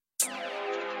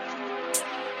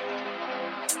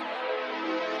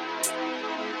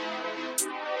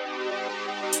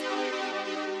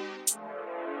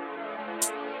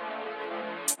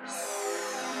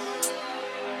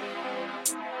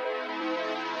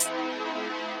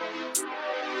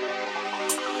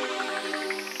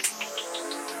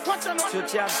To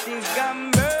chopstick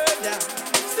and murder.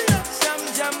 Some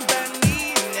jump and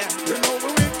lean. You know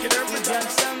we're wicked every We time. got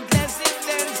some classic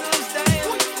dancehall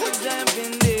style. We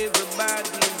jumping everybody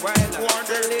wild. Well,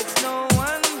 it's no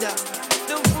wonder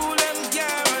the fool them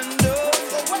can't undo.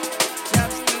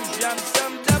 Chopstick jump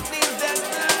some toughness that's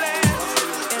the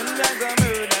last. And I go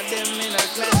murder them in a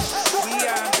class. We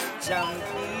are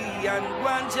champion.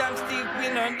 One chopstick we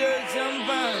not do some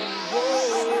fun.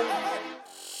 Whoa.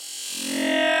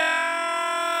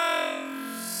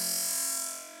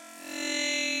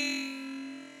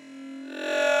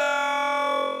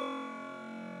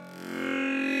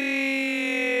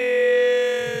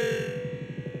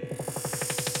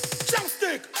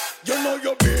 Chopstick, you know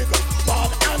you're big,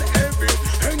 bad and heavy.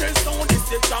 And it's on this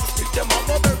chopstick, them have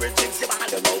a very things, you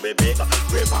know we big,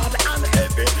 we bad and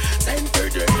heavy. Send to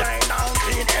the line and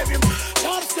clean heavy.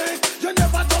 Chopstick, you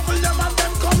never double them and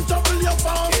them come double your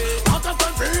phone. Out of the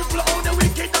people, all the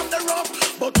wicked and the rough.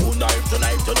 But tonight,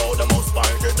 you know they must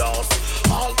find the dust.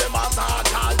 All them are talk,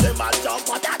 all them are jump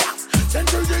on the dance. Send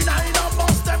to the line and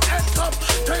bust them heads up.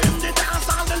 Claim the dance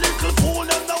and the little fool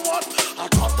and the what. I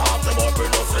thought them up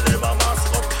and no say them a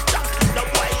mascot. Just the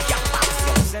way you pass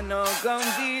up. Say no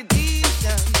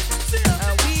competition.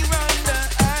 And we run the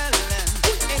island.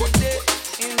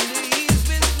 In the east,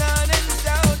 west, north and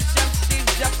south. Chopstick,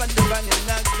 jump and the band and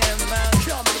knock them out.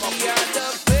 We are the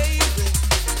favorite.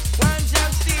 One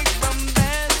chopstick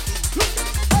bombastic.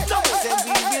 Say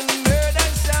we will murder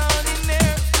sound in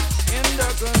there. In the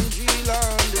country,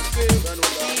 on the script.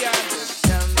 We are the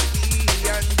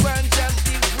champion. One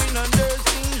chopstick win on the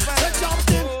sing The band.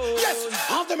 chopstick, yes,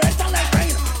 have the metal like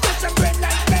rain. Touch them brain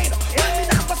like pain. When we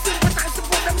never sympathize to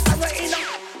put them somewhere in a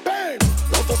pain.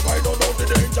 Love the fight out of the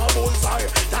danger bullseye.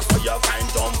 That's why you find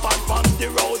jump on the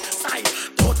roadside.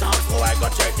 Don't ask who I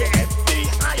got check the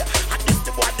FBI. And this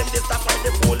the boy them this that's why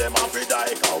they pull them off the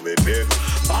die. How we big,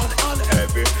 bad and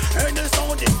heavy. And the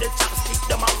sound is the chopstick.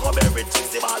 Them a go very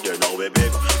cheesy, but you know we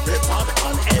big, we bad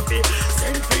and heavy.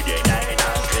 Send for the nine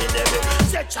and clean heavy.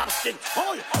 Say chopstick,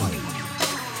 oh yeah.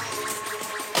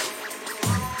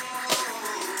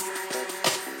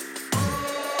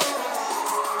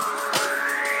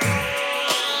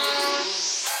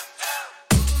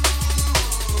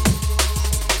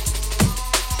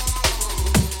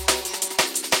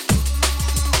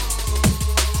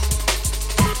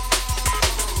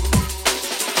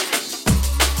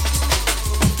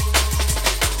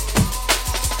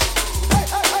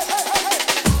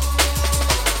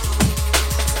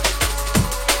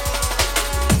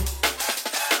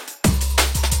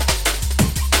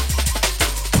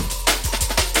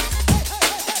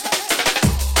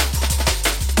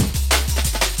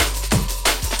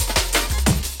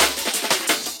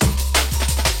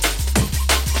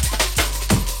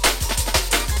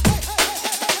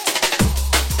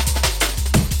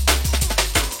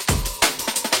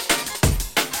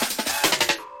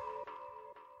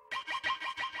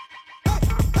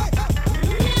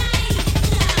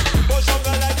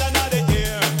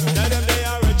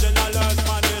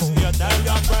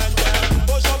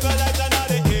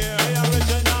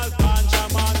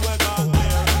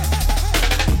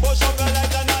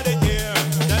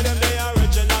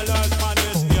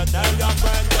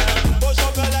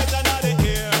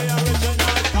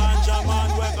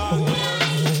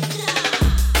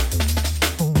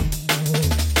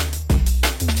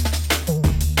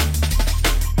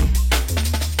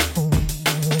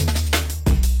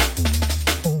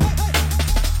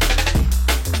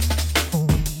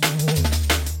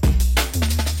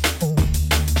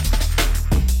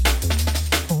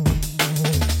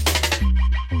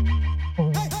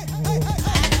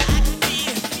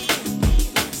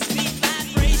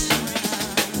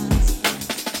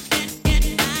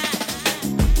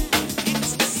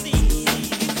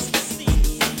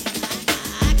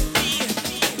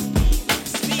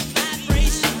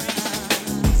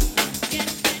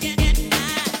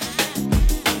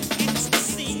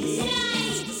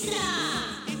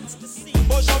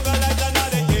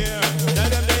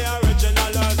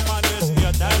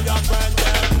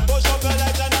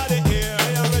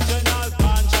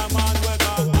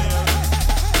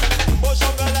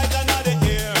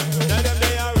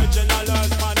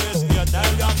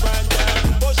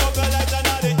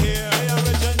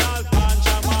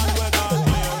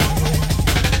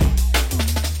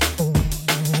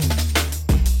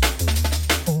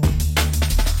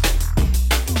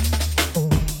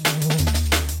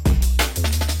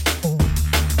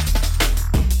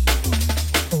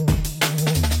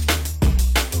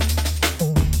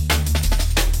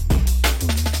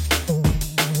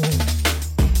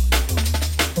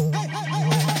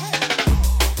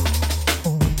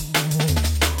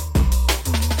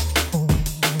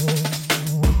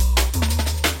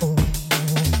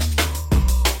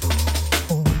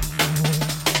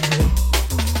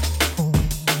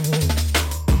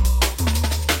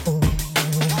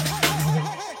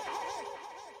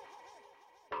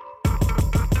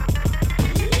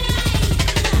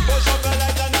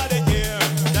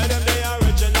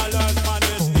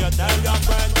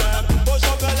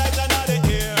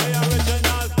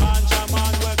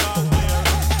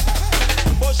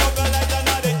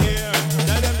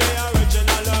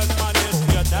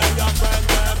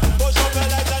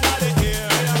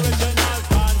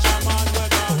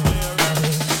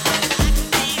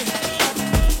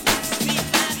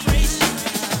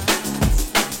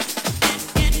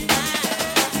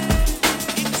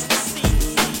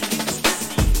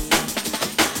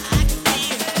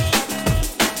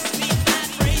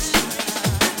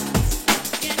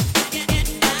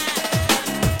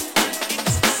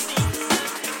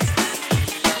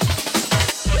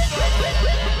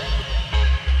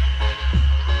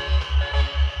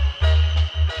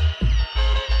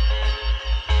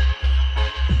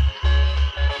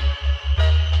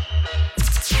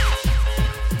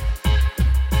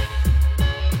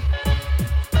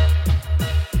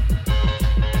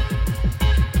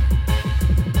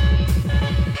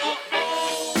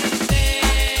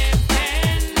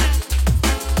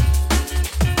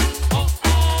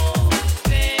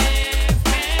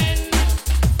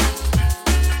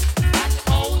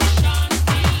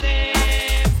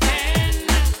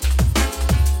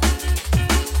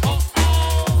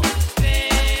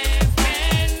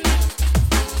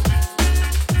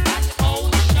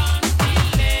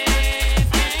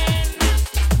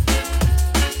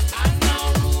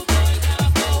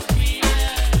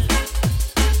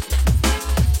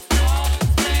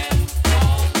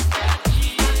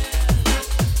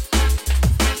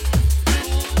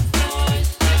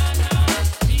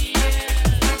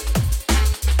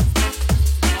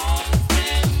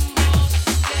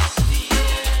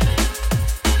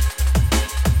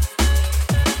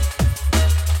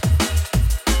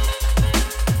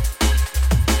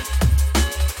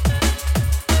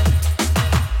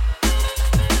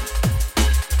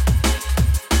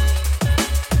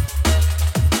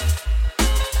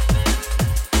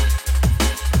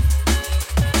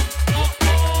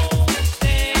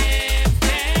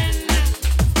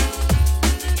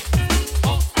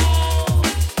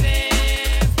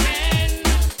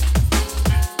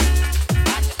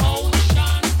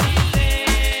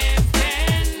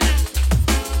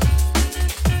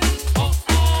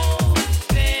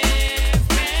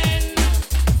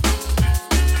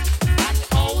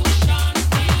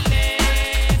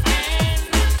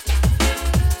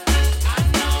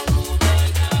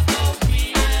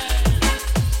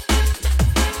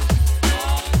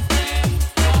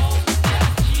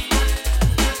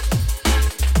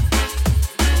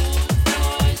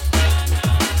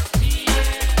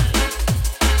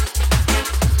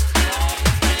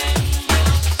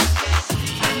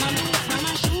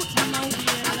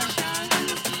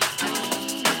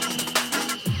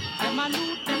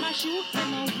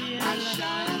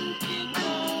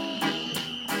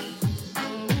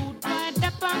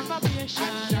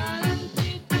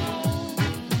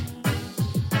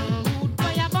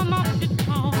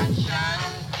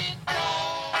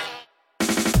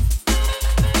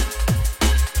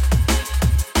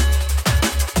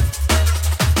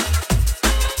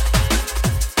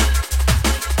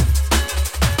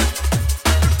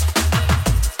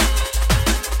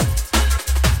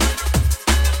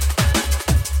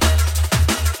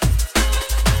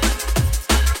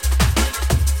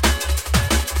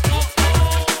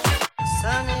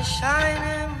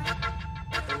 shining,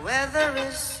 the weather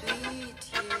is sweet,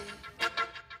 yeah.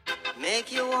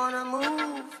 Make you wanna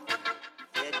move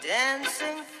your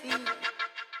dancing feet.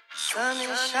 Sun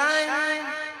is shining,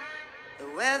 the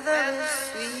weather is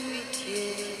sweet,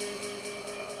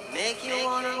 yeah. Make you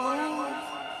wanna move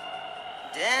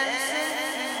dancing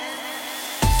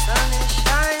feet. Sun is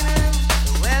shining,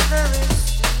 the weather is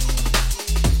sweet,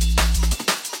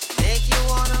 yeah. Make you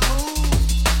wanna move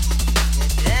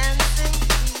your dancing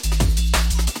feet.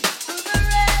 To the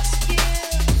rescue,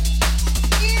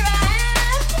 here I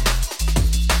am.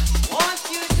 Want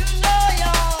you to know,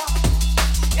 y'all.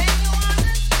 Can you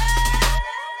understand?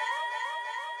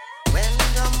 When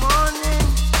the morning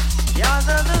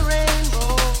gather the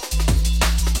rainbow.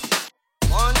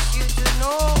 Want you to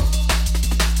know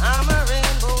I'm a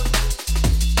rainbow too.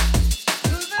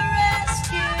 To the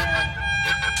rescue,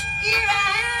 here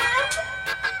I am.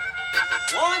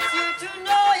 Want you to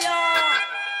know, y'all.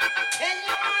 Can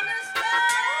you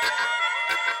understand?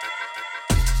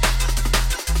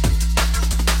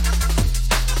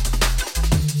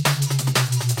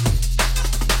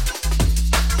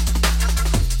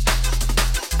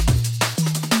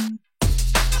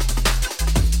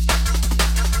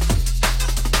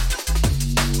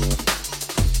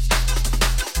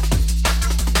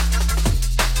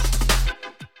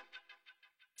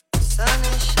 Sun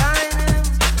is shining,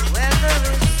 the weather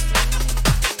is sweet.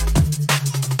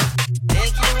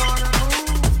 Make you wanna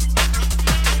move,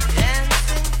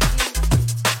 dancing feet.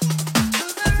 To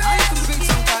the rescue,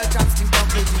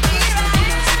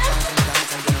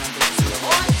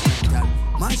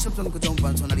 Mash up some good jump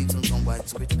and some leave some white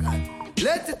so it can.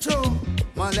 Let it through,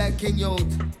 man like King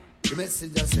Youth. The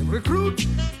message just say recruit,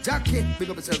 jacket, pick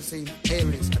up yourself saying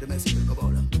Aries, and the message will go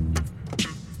about them.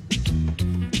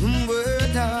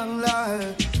 Word down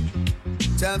live,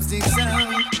 chopstick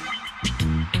sound,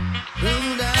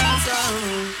 down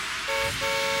sound.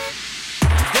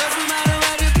 Doesn't matter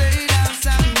what you play down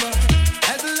sound, but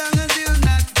as long as you're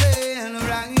not playing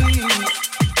right,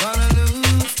 gonna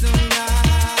lose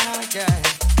tonight, yeah.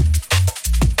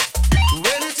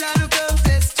 When you try to come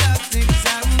test chopstick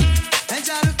sound, and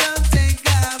try to come take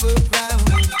our ground,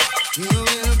 you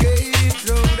will get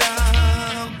thrown down.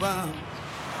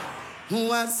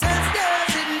 What sense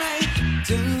does it make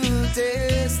to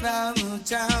taste now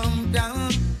jump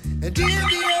down? And in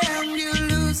the end you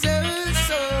lose your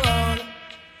soul.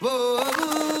 Whoa,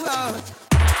 whoa.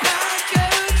 Now you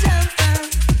jump down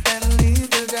and leave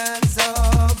the dance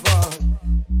over.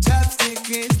 Chopstick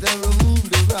is the room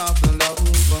to rock the low.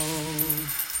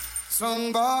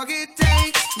 Somebody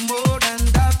takes more than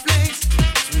that place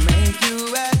to make you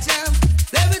a champ.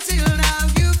 Never till now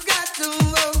you've got to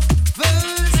overstay.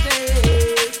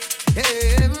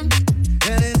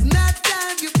 And it's not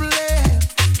time you play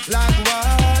like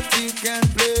what you can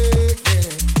play.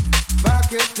 Yeah.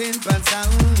 Back your tin pan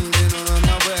sounding on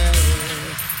the way.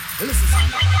 Listen,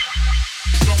 sound.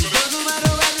 Doesn't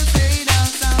matter what you say down,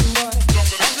 sound boy.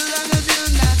 As long as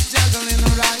you're not juggling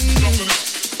right,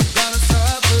 gonna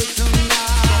suffer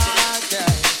tonight.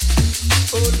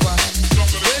 Yeah. Old boy.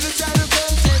 When you try to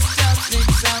come test chopstick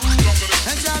sound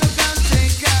and try to come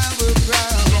take our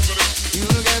ground,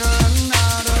 you'll get run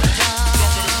out of town.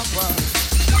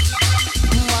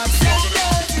 What sense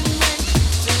does it make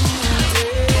to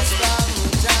taste down,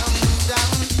 down,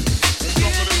 down? And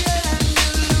in the end you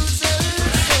lose your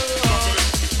soul.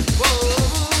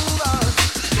 Whoa.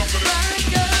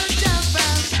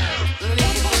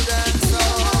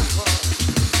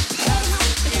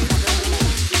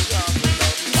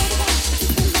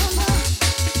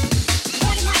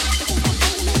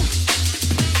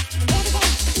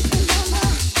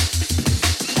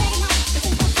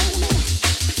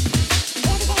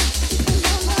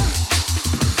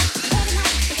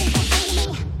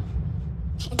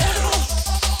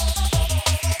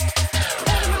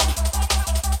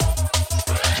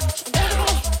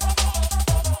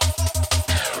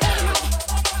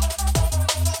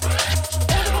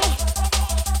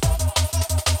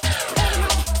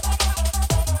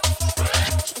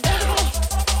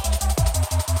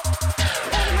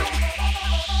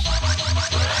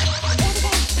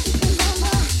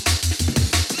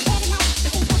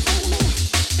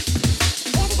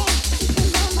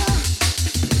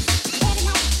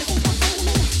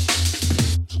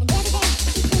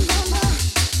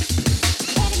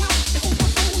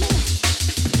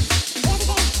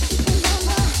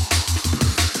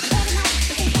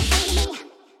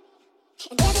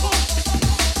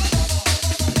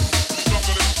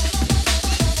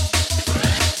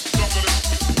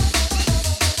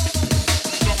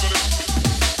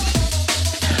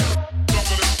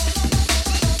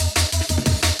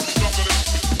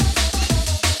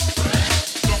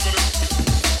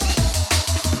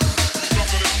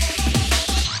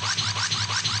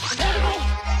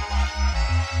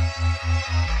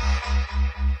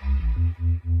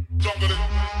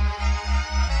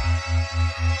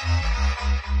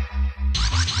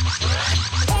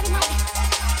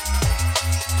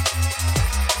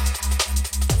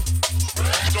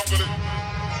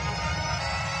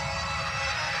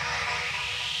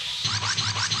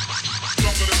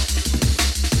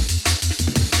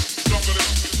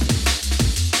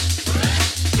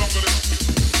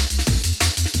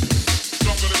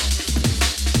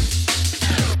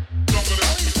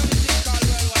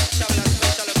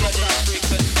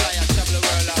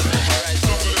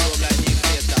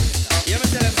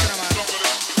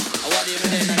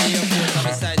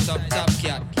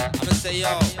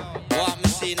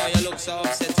 so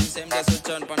upset. Same just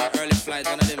return from an early flight.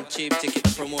 One of them cheap ticket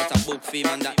to promote a book fee,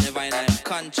 man, that never in a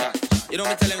contract. You know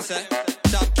me tell him, say,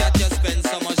 top cat, you spend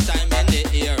so much time in the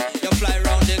air. You fly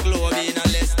around the globe in a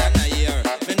less than a year.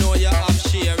 Me know you have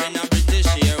share in a British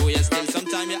Airways. Still,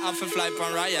 sometime you have to fly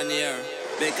from Ryanair.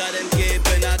 Because them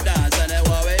keeping a dance and they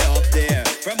want way up there.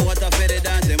 From what I feel the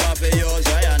dance, they want to use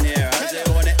Ryanair. As they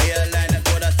want the airline, they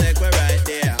could have take we right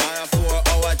there. On a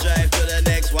 4-hour drive to the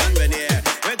next one we're there.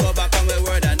 We go back on we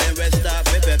word and then we start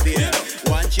to prepare.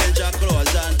 One change of clothes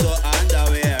and to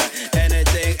underwear.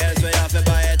 Anything else we have to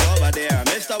buy it over there.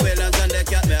 Mr. Williams and the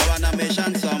cat, we have on a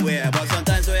mission somewhere. But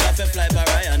sometimes we have to fly by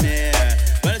Ryanair.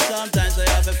 Well, sometimes we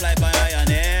have to fly by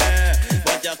Ryanair.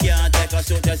 But you can't take a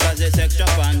suitcase as it's extra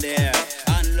fun there.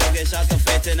 Shots to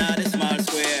fit in a the small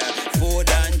square. Food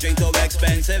and drink too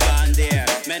expensive and there.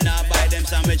 Me not buy them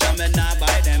sandwich and me not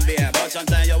buy them beer. But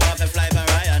sometimes you want to fly by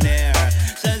Ryanair.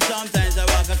 Since sometimes you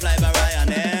want to fly by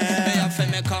Ryanair. Me have to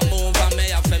make a move and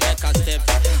me have to make a step.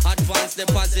 Advance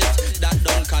deposit that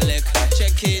don't collect.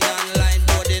 Check in online,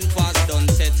 boarding pass done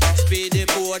set. Speedy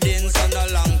boarding, so no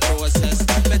long process.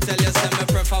 Me tell you, say me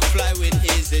prefer fly with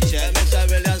EasyJet. Mr.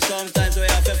 Williams, sometimes we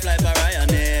have to fly by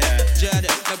Ryanair. Jet,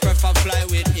 me prefer fly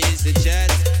with EasyJet.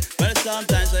 Well,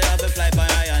 sometimes we have to fly by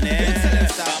Ryanair.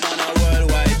 I'm on a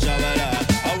worldwide traveler.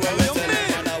 I will be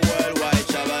telling on a worldwide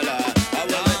traveler. I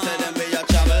will be telling me you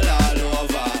travel all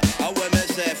over. I will be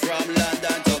say from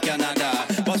London to Canada.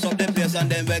 Bust up the place and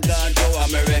then we gone to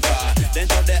America. Then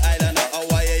to the island of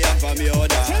Hawaii and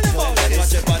Bermuda. Then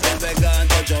watch it and then we gone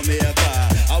to Jamaica.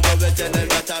 I will be telling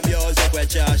what a music we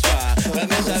charge for. Well,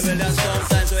 Mr. Williams,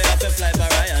 sometimes we have to fly by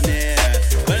Ryanair.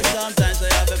 Well, sometimes we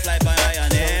have to fly by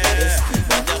Ryanair.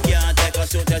 But you can't take a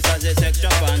suitcase as it's extra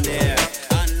fun there.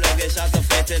 And luggage has to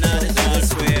fit in a the small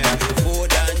square.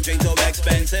 Food and drink too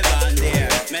expensive and there.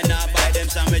 Me not buy them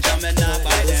sandwich and me not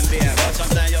buy them beer. But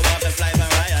sometimes you have to fly by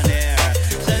Ryanair.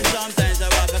 Then sometimes you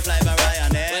have to fly by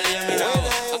Ryanair. When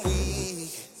I'm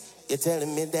weak, you're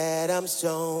telling me that I'm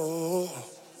strong.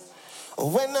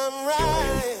 When I'm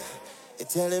right, you're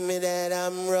telling me that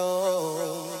I'm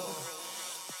wrong.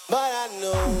 But I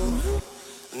know,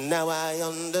 now I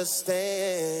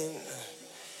understand.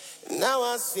 Now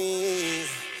I see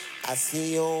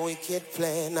your wicked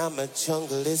plan. I'm a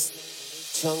junglist,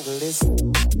 junglist,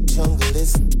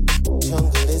 junglist,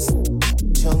 junglist,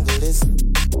 junglist, junglist,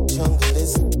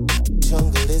 junglist,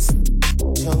 junglist,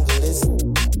 junglist,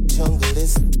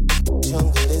 junglist,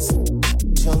 junglist,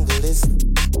 junglist,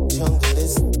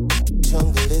 junglist,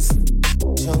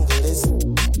 junglist,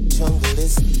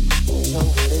 junglist,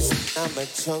 junglist. I'm a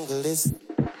junglist,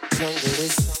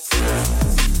 junglist.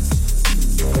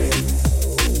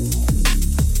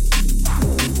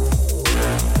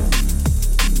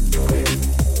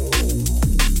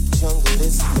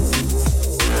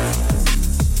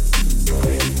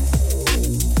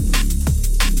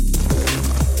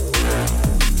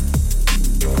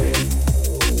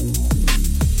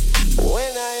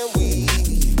 When I am weak,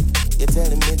 you're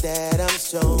telling me that I'm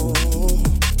strong.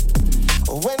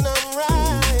 When I'm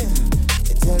right,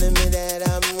 you're telling me that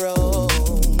I'm wrong.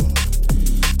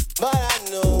 But I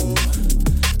know,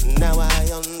 now I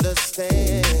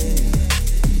understand.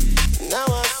 Now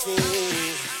I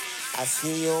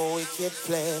see your wicked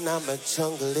plan. I'm a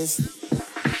junglist,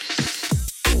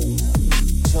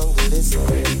 junglist,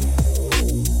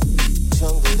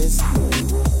 junglist,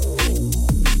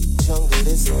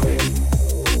 junglist,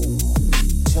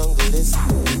 junglist,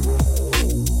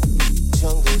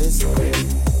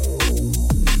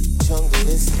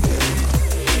 junglist,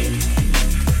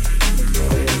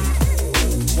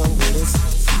 junglist,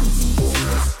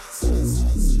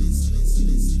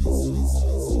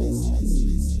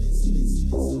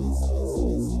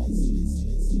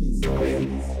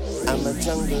 I'm a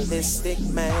jungleistic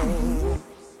man.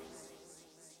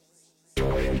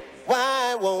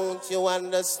 Why won't you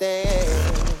understand?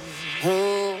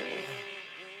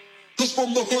 Cause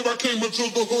from the hood I came into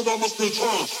the hood I must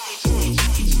return.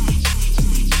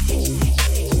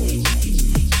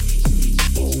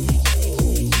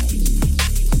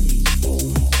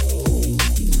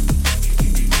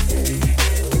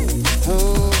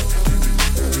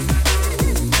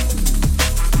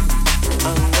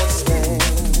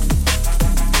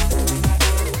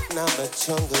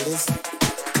 Junglist,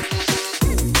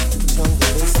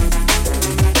 junglist,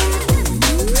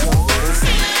 junglist.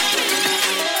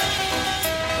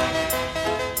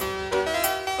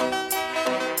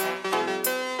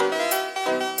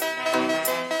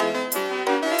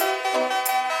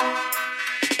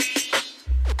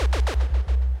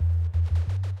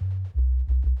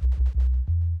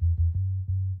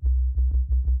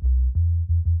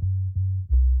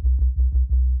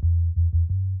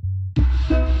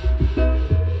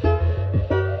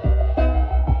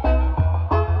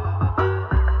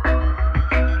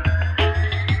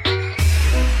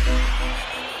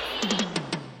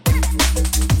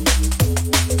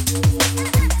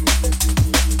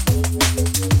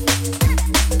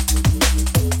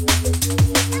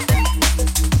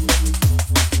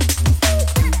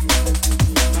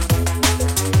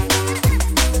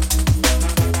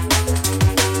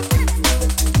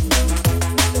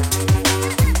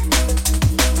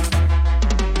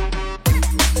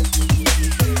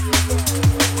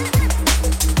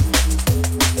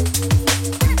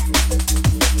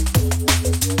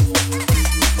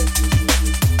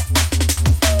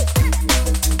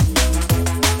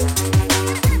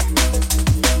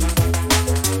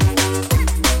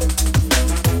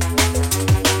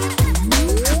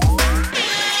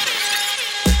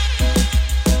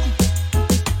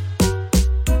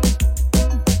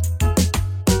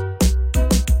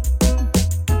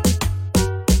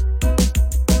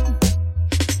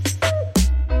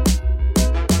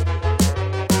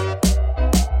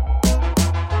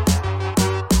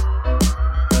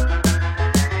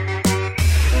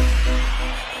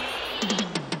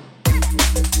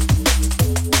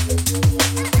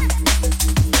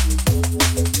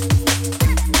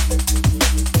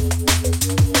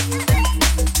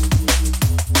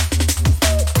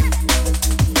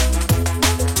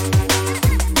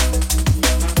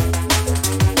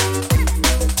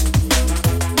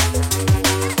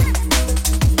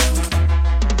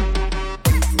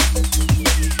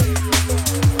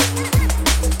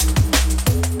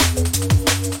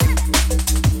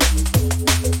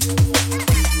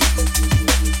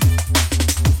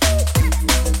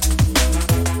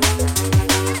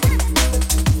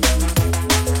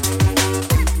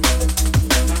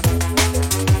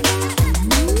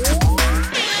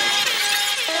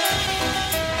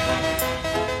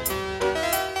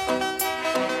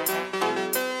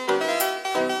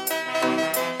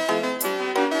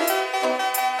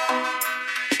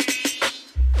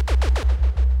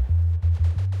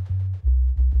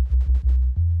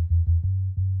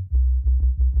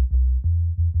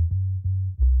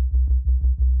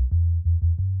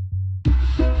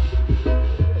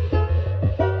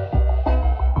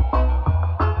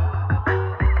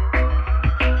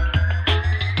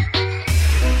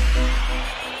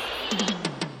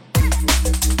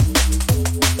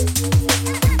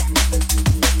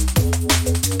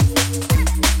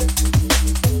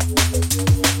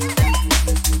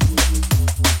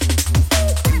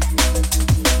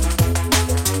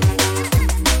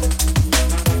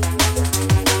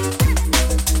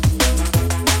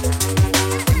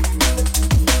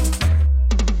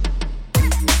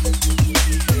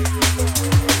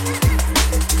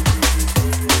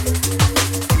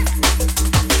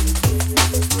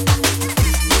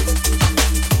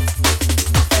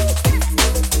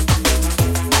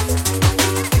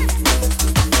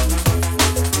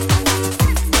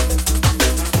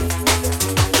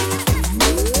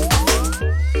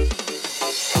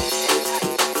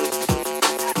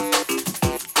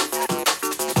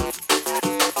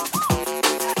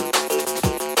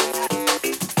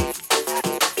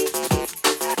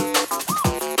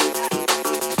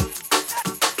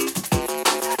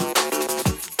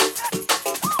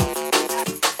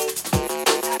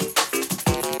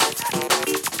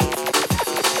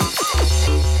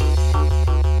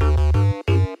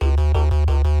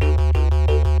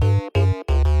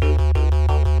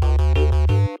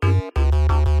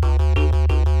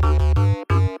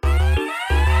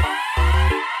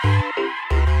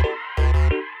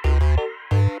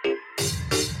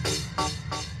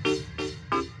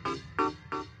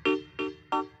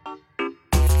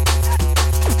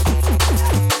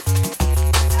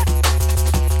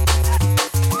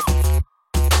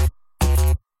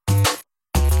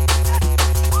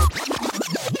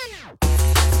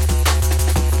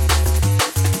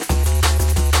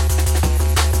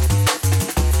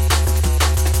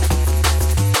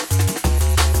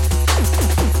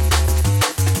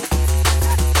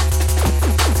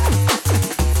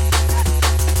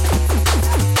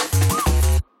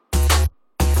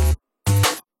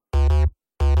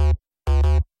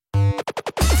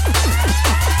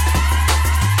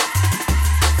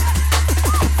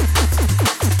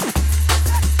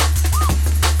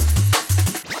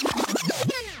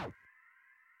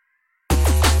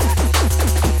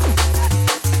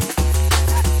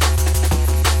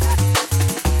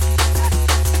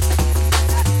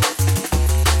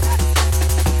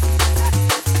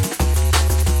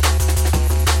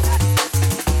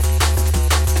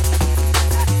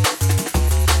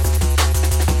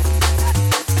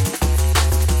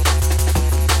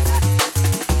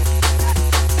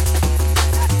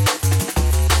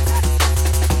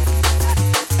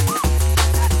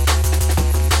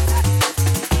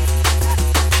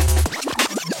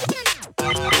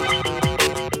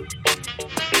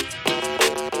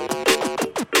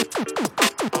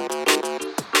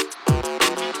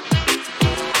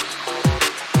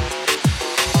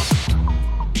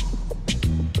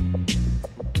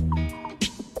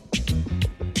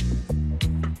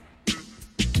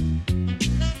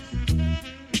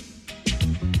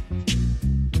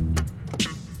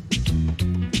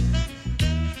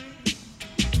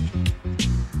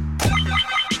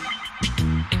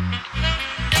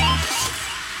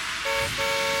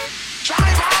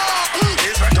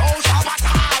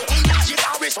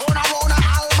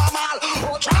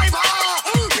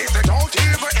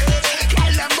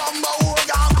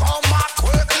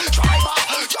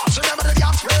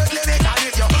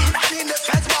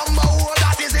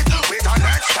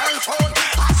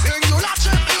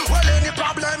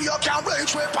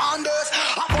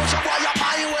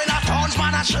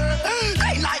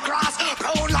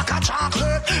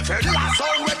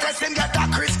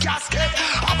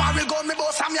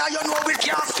 you know we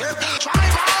can't skip.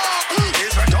 Driver,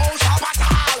 if you don't stop at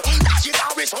all, dash it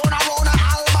how we turn around and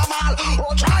Albemarle.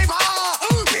 Oh driver,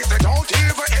 if you don't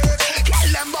even hit,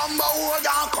 get them bumbo hold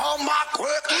and come back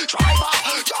quick. Driver,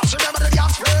 just remember the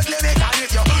damn speed limit, and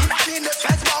if you run in the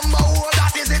fence bumbo hold,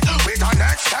 that is it. With a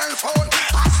next cell phone,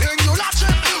 I sing you latch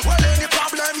it. Well, any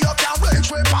problem you can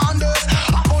reach with panders.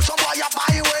 I put some boy you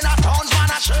buy when a tons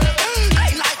man a shit.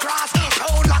 Ain't like grass,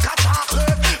 pound like a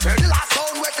chocolate. Feel the last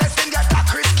sound with testing, get that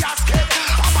crisp casket.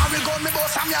 I'm a gun me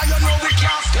boss, I'm here, you know we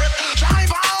can't skip.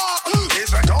 Driver,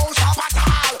 if you don't stop at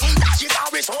all, dash it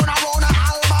how we turn around and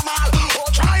Albemarle. Oh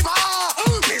driver,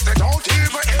 if you don't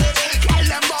even hit, get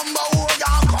them bumbo hold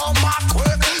and come back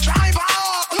quick. Driver,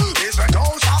 if you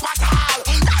don't stop at all,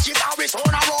 dash it how we turn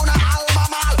around and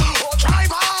Albemarle. Oh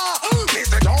driver, if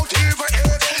you don't even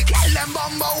hit, get them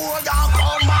bumbo hold and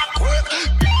come back quick.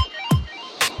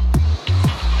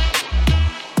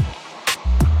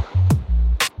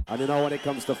 And you know when it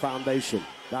comes to foundation,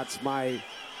 that's my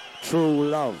true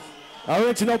love.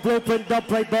 Original Blueprint dub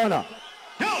plate burner.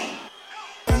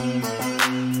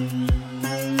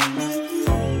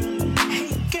 Hey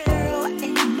girl,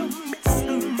 ain't no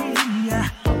mystery.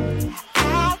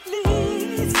 At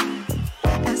least,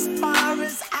 as far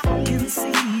as I can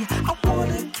see, I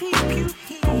wanna keep you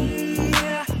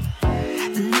here,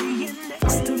 laying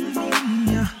next to me,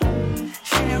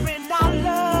 sharing our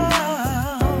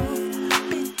love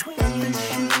between the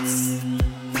sheets.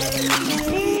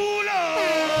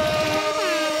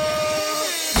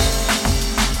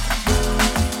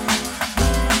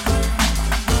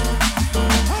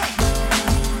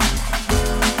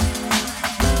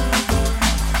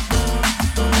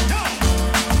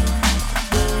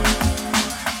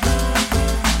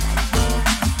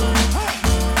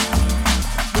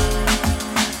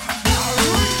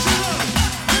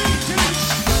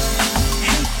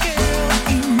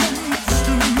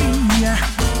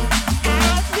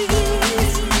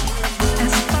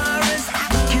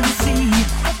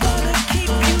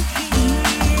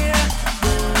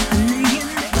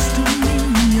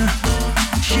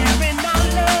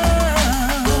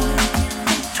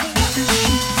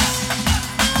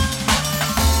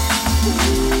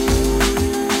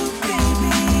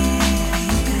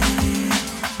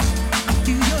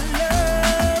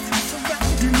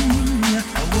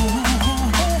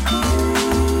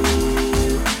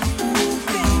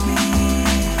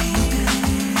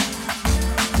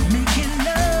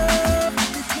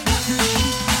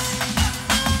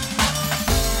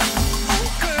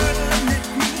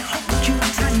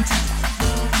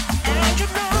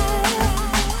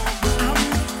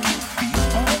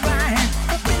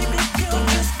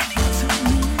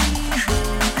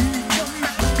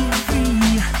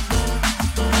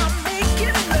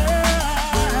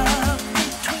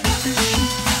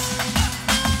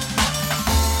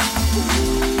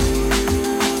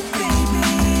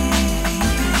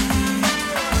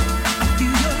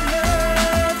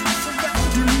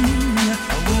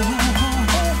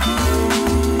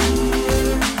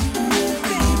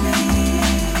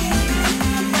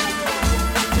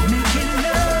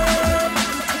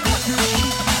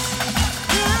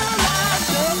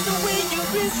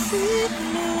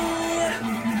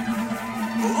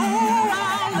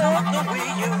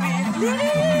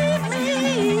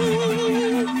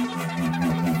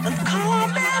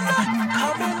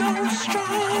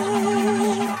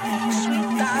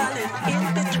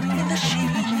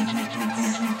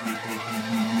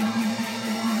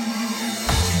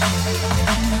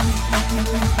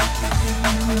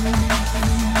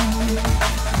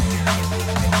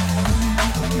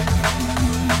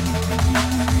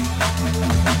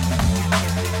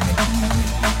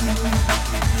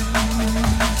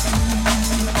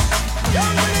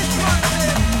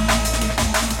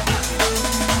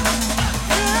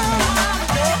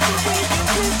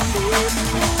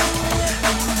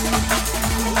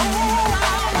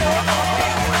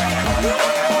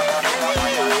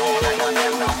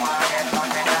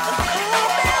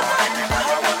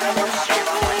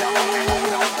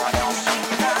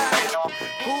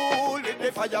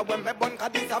 Fire when me bun, 'cause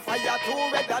this a fire too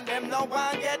red and them no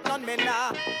one get none me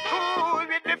now. Cool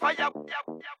with the fire, cool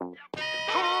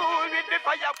with the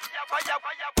fire,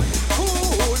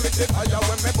 cool with the fire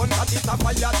when me bun, 'cause this a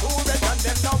fire too red and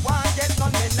them no one get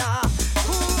none me now.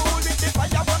 Cool with the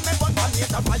fire when me bun, 'cause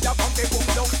this a fire come fi boom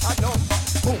down a down,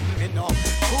 boom me no.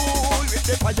 Cool with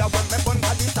the fire when me bun,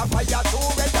 'cause this a fire too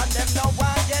red and them no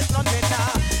one get none me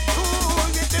now. Cool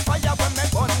with the fire when me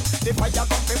bun, the fire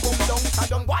come fi boom down a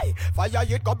down. Why? Fire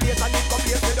it go blaze and it go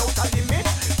blaze without a limit.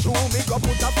 True me go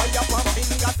put a fire from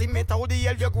finger see me. How the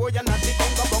hell you go you not the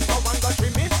conga bongo and go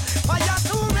trim it. Fire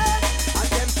too red and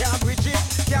them can't bridge it.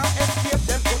 can't escape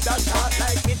them. Put a shot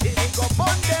like me, it go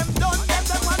burn them, done them.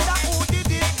 Them wonder who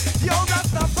did it. Yo,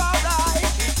 Rastafari,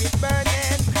 keep it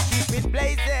burning, keep it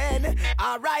blazing.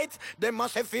 Alright, them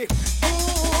must have it.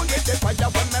 Cool with the fire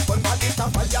when me burn, 'cause it's a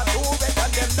fire too red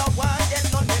and them no want get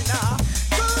none now.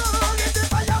 Cool with the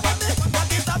fire when me burn,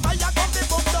 'cause it's a fire come the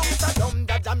boom down, so dumb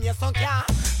that jam your son can.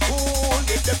 Cool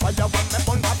with the fire when me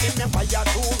burn, 'cause it's me fire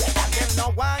too red and them no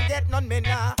want get none me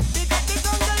now. Because the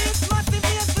jungle is massive,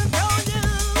 yes, we found you.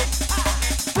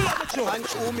 And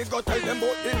show me go tell them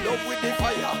about the love with the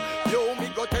fire. Yo, me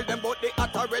go tell them about the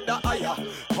hotter red higher.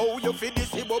 How you feel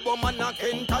this Bobo man a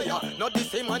can tire. Not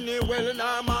this Emmanuel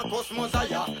nor Marcus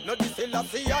Mosiah. Not this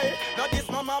Selassie, not this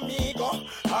Mama Migo.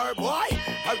 Our boy,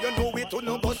 how you know we to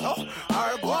no go so.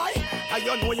 Our boy, how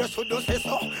you know you should do say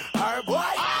so. Our boy,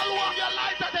 All of your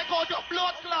lighter, take out your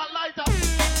blood clot lighter.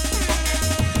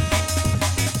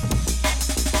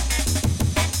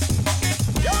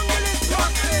 jungle is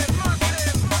massive.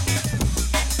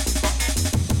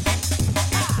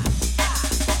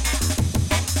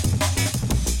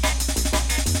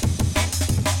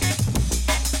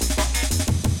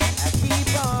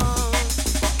 Keep on.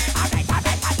 Alright,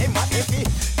 them a say fi.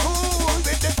 Cool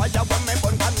with the fire when me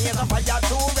burn, 'cause me is a fire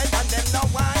too red and them no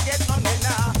want get none me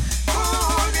now.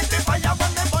 Cool with the fire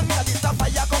when me burn, 'cause it's a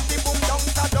fire come fi boom down,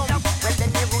 so down. Well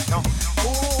then you root now.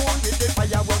 Cool with the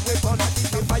fire when we burn, 'cause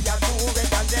it's a fire too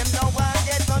red and them no want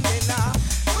get none me now.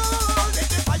 Cool with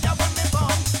the fire when me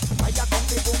burn, fire come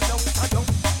fi boom down, so down.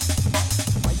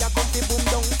 Fire come fi boom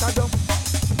down, so down.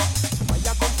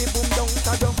 Fire come fi boom down,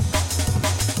 so down.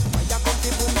 Fire come fi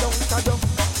boom down, so down.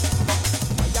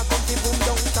 Fire come fi boom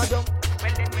down, so down.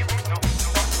 Well then we boom down.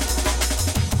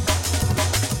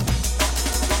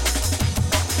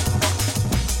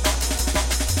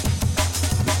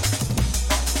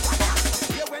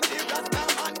 Yeah, when the Rasta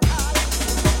man call.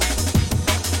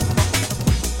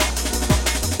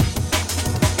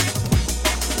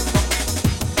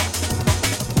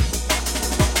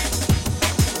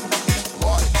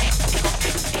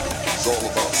 It's all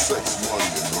about sex, money,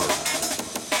 and murder.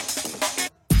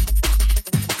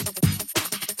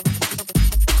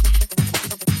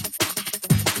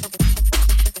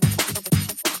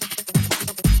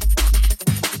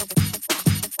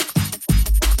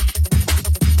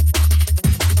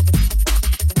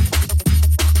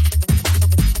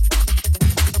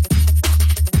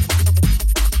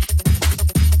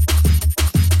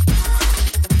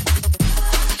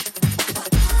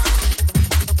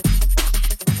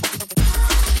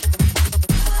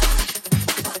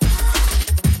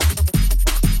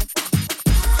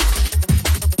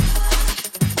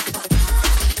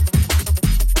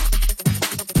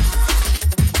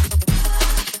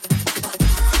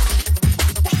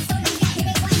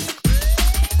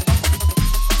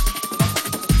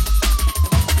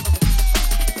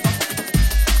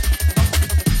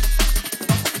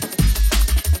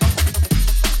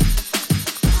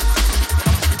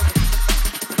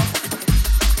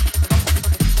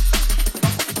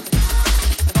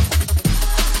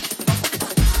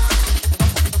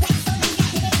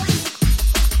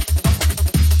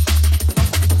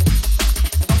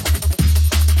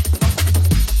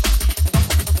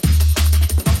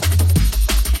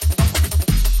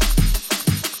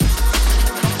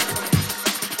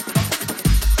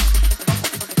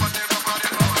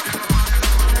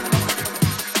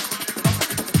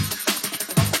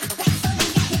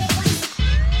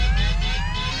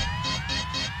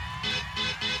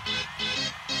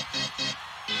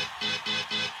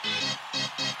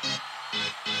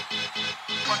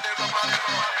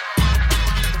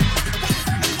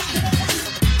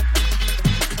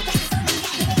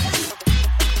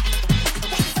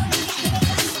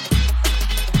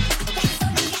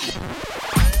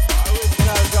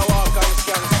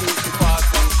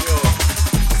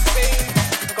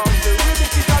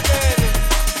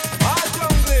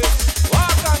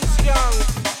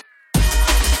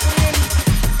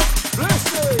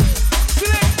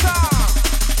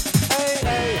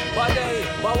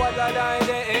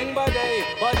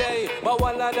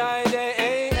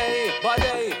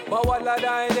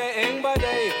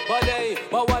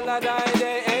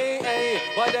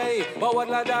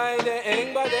 Bawala die de eng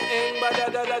ba da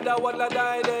da da wala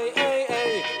die de eh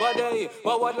eh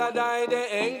bawala die de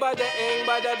eng ba da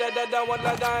da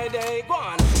wala die de go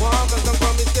on walk and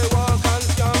come me say walk and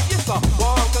jump yes sir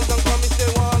walk and come me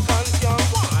say walk and jump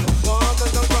walk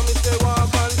and come me say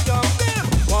walk and jump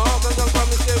walk and come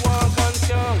me say walk and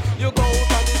jump you go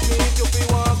out the street you fi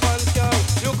walk and jump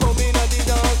you come in at the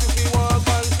dance you fi walk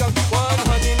and jump one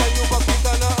hand in your pocket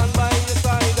and a hand by your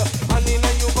side and in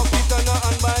your pocket and a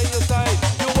hand by your side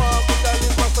you walk with a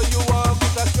limp so you walk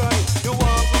with a stride you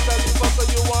walk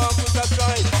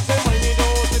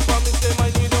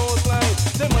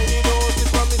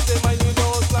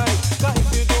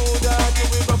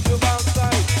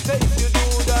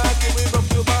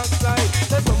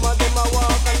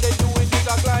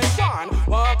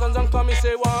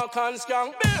and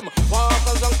skang. Bim!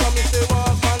 Walkers and come, say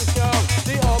walk and skang.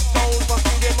 The uptown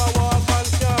posse, them a walk and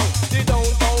skang. The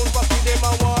downtown posse, them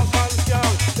a walk and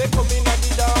skang. They come in at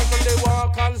the dance and they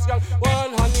walk and skang.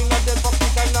 One hand in at them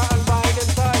pocket and a hand by them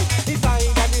side. The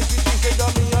side that is it, say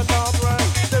don't me a top rank.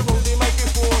 They roll the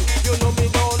microphone, you know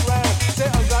me don't rap. Say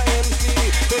as a MC,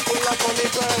 they pull up on the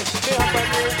track. They have a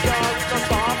new chance to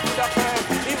start with a pen.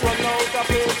 It run out of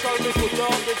place, so me pull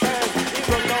up the pen. It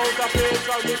run out of place,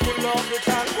 so me pull up the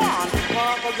pen. One,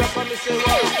 walk and drop and me say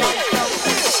walk and skang.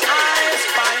 I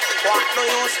spy, what do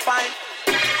you spy?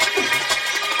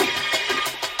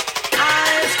 I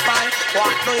spy,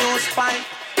 what do you spy?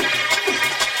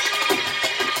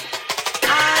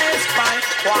 I spy,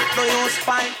 what do you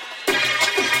spy?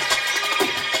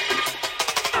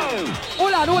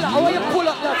 Hold on, how you pull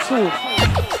up that suit?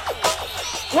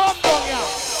 Come down here.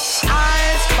 I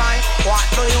spy, what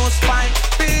do you spy?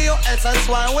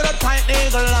 P-U-S-S-Y with a tight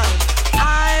eagle line.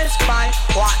 I spy,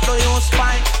 what do you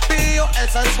spy?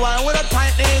 P-U-S-S-Y with a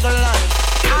tight eagle line.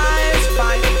 I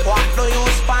spy, what do you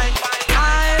spy?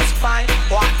 I spy,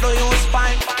 what do you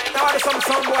spy? Now there's some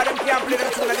sound boy them can't play them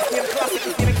tune like this game classic,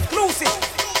 it's exclusive.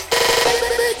 I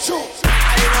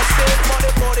don't say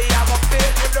body, I'm a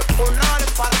fit with the pull on the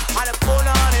fall, and the pull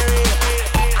on the rail.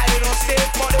 I don't say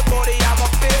body, I'm a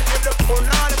fit with the pull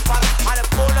on the fall, and the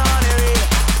pull on the rail.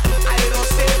 I don't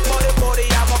say body,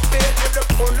 I'm a fit with the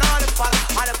pull on the fall,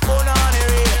 and the pull on the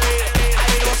rail. I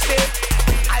don't say.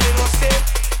 I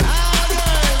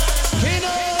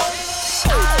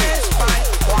spy,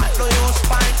 what do you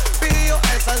spy?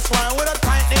 P-U-S-S-Y with a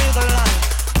tight eagle line.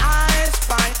 I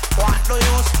spy, what do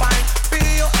you spy?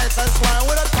 P-U-S-S-Y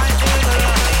with a tight eagle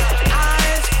line.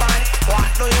 I spy, what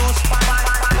do you spy?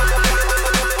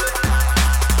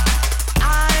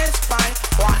 I spy,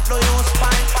 what do you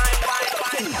spy?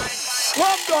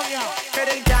 Come down here. Say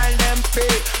the girl them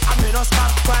pay, I me no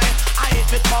stop crying. I hit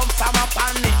me come from up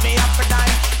and hit me up and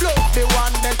die. Look the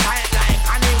one that tight like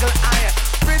an eagle eye.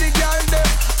 For the girl them,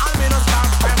 I me no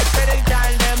stop crying. Say the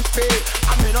girl them pay,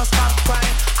 I me no stop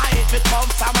crying. I hit me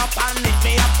come from up and hit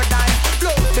me up and die.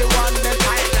 Look the one that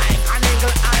tight like an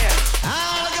eagle eye.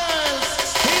 All girls,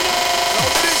 Now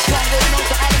this one going out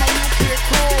to all my UK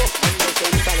crew. And you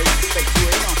can tell it respect you,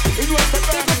 you know. It was the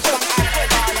Birmingham song and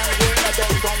Ireland and going a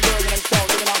downtown Birmingham town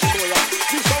in Australia.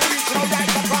 This song regional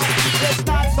right apart. Let's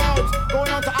start south.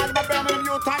 Going out to all my Birmingham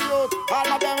youth and youth. All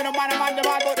my Birmingham man and man, them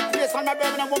all about the place. All my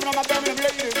Birmingham woman and my Birmingham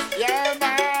ladies. Yeah,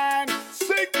 man.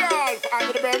 Signal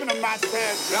under the Birmingham man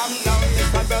says. Blam, blam,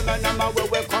 Mr. Birmingham, where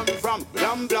we come from.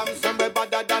 Blam, blam, some way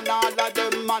better than all of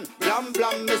them, man. Blam,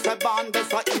 blam, Mr. Band,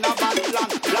 that's what in a bad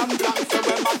land. Blam, blam, some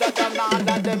way better than all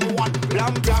of them, one.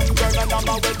 Blam, blam, Birmingham,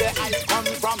 where the eyes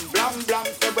come from. Blam, blam,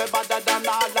 some way better than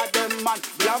all of them, man.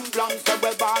 Blam, blam, some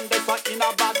way band, that's what in a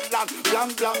bad land. Blam,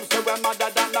 blam, some way better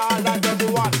than all of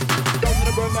them, one. Down in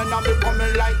the Birmingham, they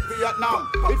coming like Vietnam.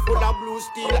 It full of blue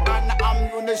steel and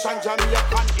ammunition.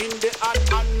 Jamaican, Indian,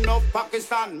 and no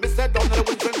Pakistan. Me say down in the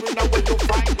woods and where you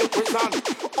find the prison.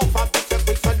 Up a bit of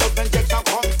which love and Jackson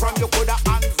come from. You coulda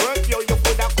Antwerp, you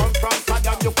coulda come from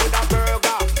Saddam, you coulda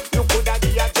Burger, you coulda be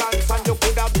a Johnson, you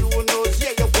coulda Blue Nose,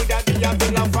 yeah, you coulda be a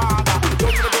Villa Father. Down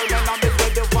in the Birmingham is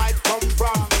where the vibe come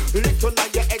from. Little now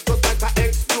your head goes like an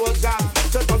explosion.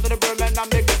 So down in the Birmingham,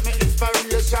 they get me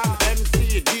inspiration.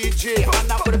 MC, DJ,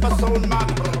 and I put it for sound man.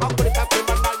 I put it for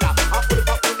criminal, I put it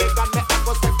for hooligan. Me I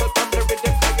go settle from the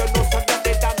rhythm, 'cause you know some of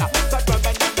they done. So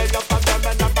Birmingham, they love a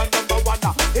Birmingham, and number one.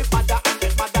 It matter and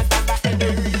it matter than any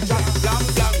region. Blam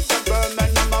blam, some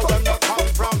Birmingham, where me come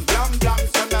from. Blam blam,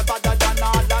 some me better than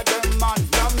all of them man.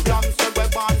 Blam blam, some we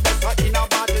born that's what in a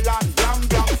bad land. Blam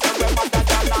blam, some we better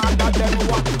than all of them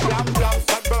one. Blam blam,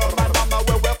 some Birmingham,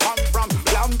 where we come from.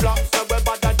 Blam blam, some we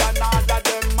better than all of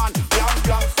them man. Blam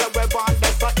blam, some we born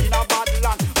that's what in a bad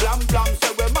land. Blam blam,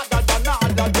 some we better than all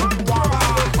of them one.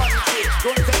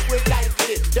 Don't take we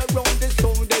lightly. They round the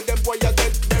sound, them boy you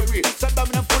get merry. Some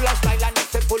Birmingham full of style and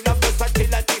it's full of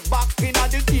versatility. Back in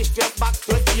the district, back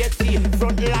to 80.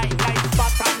 Front line like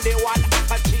spot and the one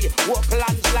Apache. Walk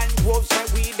lunch line, grove say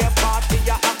we the party.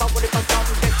 Ya have a body for some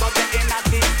get on the inner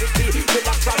city.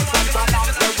 With a cross and turn up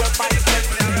the web by set.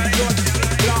 Don't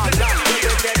blah blah, we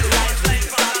will get lively.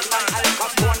 Salman, Al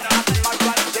Capone, and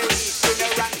Maran, they reach in the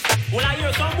rank. When I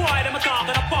hear some boy, them a talk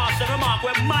and a pass and remark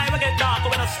when mine will get dark,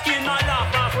 when a skin or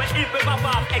laugh off, when if we pop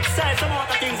off, excess amount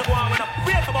of things that go on when a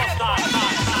break about start.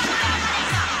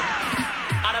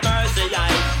 And a mercy, I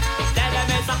tell them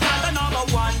it's a plan, the number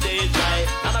one DJ.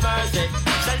 And a mercy,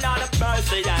 say Lord of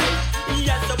mercy, I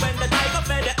yes, so when the tiger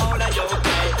fed the all of you,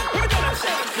 okay. We tell them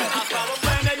say, I come up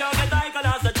when the young tiger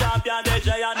as a champion DJ,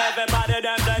 and everybody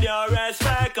them then you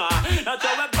respect her. That's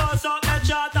how we bust up the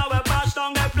chart, how we bash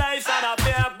down the place.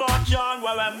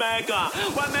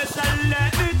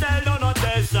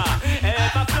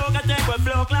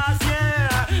 broke last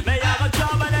year. Me have a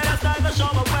job and then it's time to show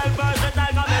my well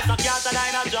versatile. Cause Mr. Cat and I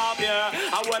ain't a job here.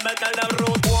 And when me tell them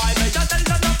rude boy, me just tell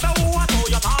them not to what who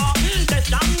you talk. This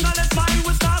jungle is mine,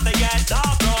 we start to get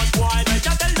dark. Rude boy, me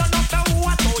just tell them not to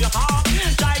what who you talk.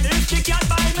 Try this chick can't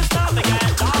buy me start to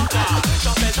get darker.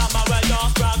 Show me some of well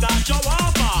don't brag and show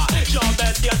over. Show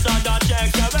best your son don't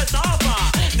check so it's over.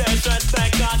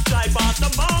 Disrespect and try past the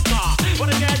marker.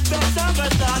 Wanna get better, but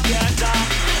start get down.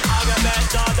 I'll get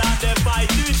better than the fight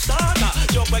each starter.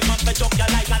 Joke when come to joke you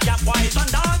like a cap wise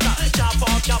and darker. Chop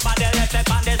up your body left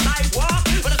up on the sidewalk.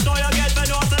 But the story you get me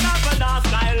knows enough and a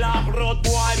skylark. Road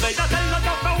boy, but you tell us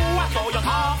up what's all you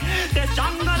have. This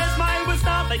jungle is mine, we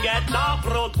start to get dark.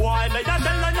 Road boy, but you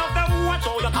tell us up what's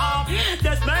all you have.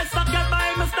 This mess up get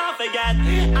mine, we start to get.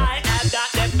 I am that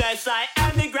the best, I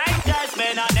am the greatest.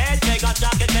 Man on it, take a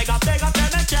jacket, take a big up in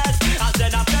my chest. I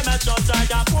send up in my shorts, and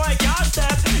that boy can't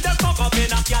step. The fuck up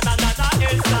in a cat and that I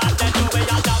instant. Then you be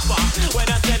a dapper. When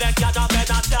I say the cat up in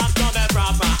a talk to me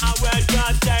proper. I will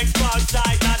just take sparks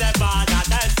like to the border.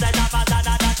 Then set up a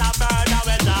dada that I burn out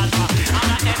with that. I'm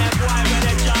not in a boy with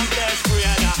a jump this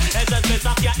creator. It's just me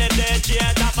suck at the DJ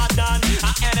that I done.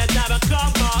 And anytime I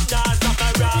come up, dance up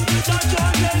around. So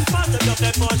don't get spotted up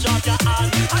and push off your hand.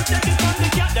 I take it from the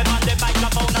cat, them on the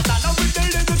microphone. I stand up with the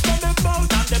lyrics from the mouth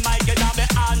and the mic in my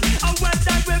hand. And when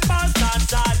that we pass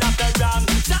dance all of the ram.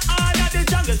 So all of the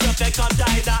jungle stuff they come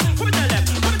China. Who tell them,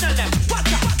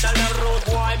 watch out. Tell the road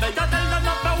boy, but you tell them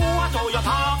not to watch how you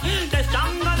talk. This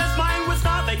jungle is mine, we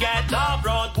start to get up.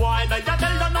 Road boy, but you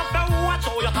tell them not to watch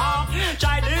how you talk.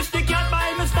 Try this to get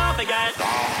by me, start to get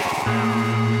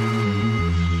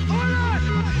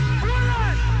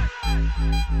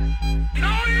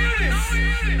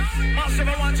Massive,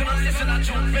 I want you to listen and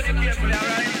tune very carefully,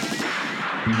 alright?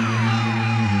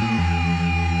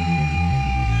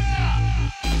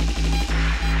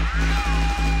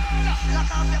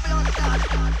 Lock off your blood clot.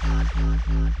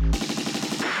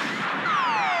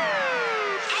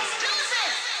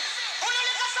 Exclusive! Who know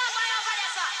the song by over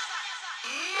there, sir?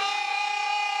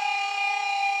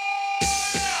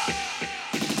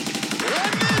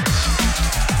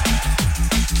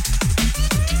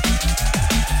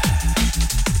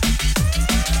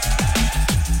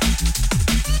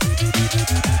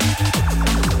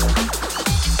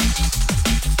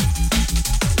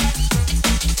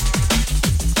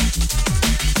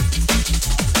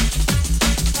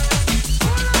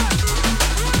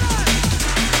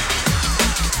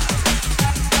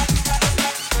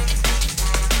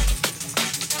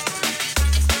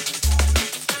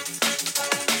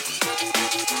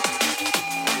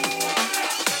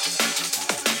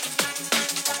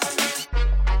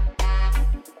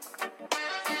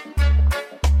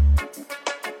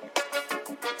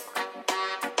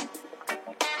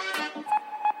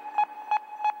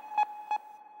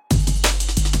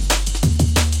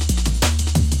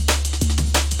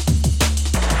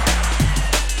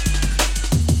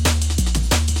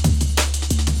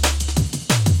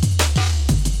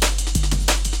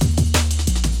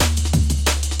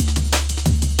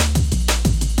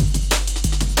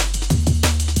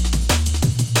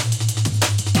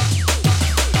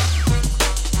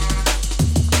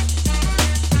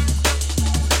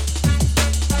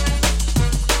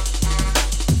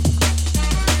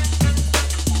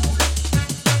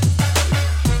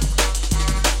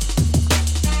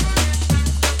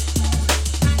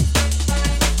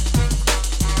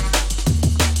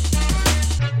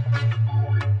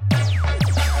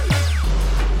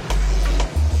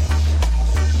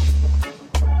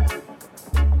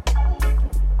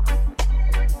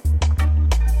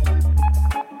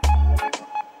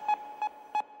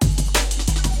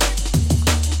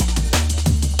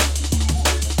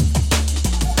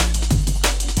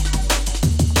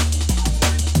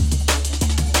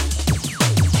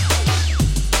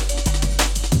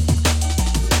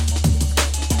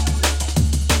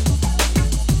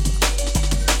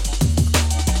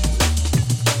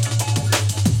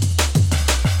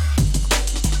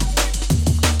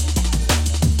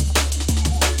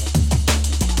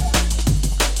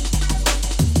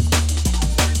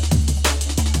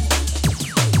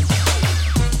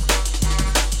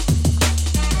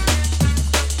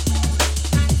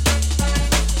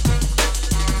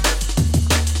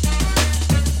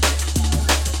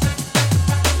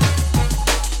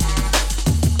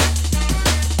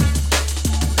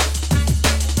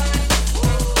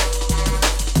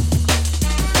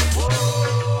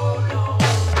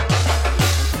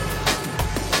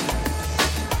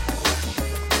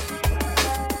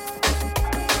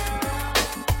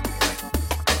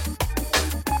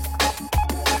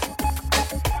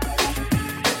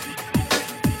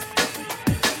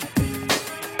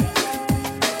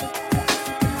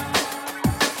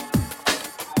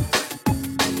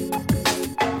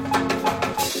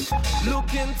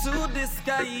 to the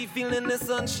sky, feeling the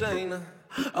sunshine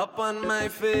upon my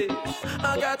face.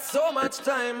 I got so much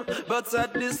time, but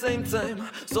at the same time,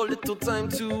 so little time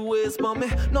to waste. Mommy,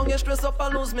 don't get stressed up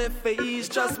and lose my face.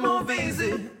 Just move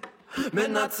easy. Me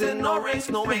not in no race,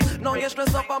 no way. Don't get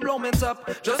stressed up and blow me top.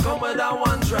 Just come with that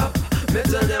one drop. Me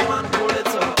tell them one pull it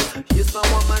up. Yes, I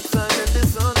want my time in the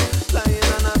sun. Lying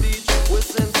on a beach, we're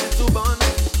sent to burn.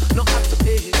 No have to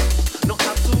pay, no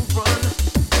have to run.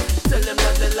 Tell them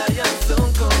that the lion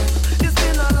soon come. It's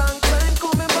been a long time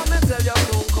coming, but me tell you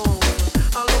soon come.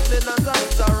 I love the dance and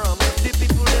it's a rum. The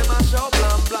people them a shout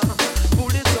blam blam.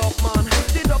 Pull it up man,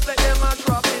 the up like them a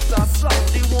drop it a slap.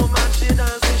 The woman she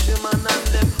dance, she man and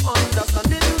them understand.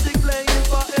 The music playing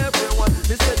for everyone.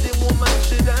 Me said the woman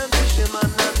she dance, she man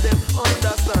and them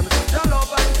understand. The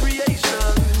love and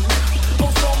creation. Oh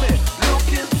so me look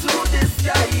into the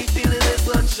sky, feeling the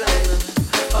sunshine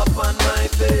upon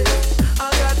my face. I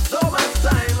got so much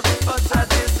time, but at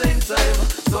the same time,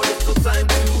 so little time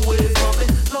to waste for me.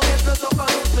 Don't get stressed up and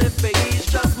lose my face,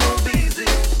 just move easy.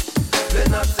 They're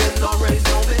not in no race,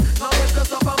 no me. Don't get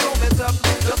stressed up and move it up,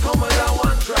 just come with that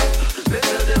one drop. They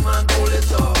tell them and pull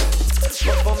it off.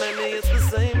 But for many it's the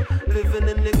same, living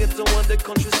in the ghetto on the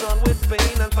countryside with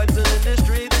pain and fighting in the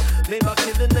streets. Neighbor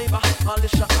kill the neighbor, all the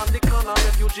shot on the corner,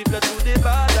 refugee fled to the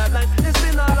borderline. It's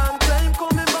been a long time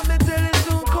coming, but me tell it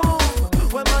soon come.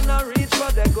 When man a reach for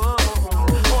the gun,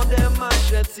 on them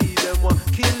machete, them one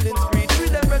killing spree.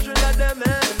 Treat them brethren like them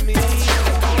enemy.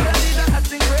 They need a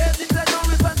acting crazy, take no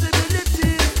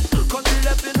responsibility. Country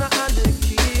left in a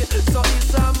anarchy, so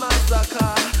it's a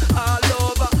massacre all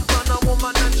over. Man and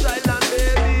woman and child and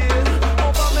baby.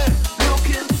 Over me, look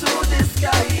into the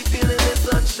sky, feeling the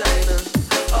sunshine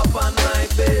upon my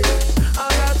face.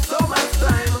 I got so much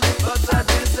time, but at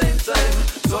the same time,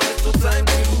 so little time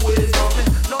to waste on me.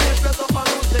 Don't get stressed up and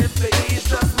lose my face,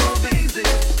 just move easy.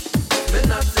 Me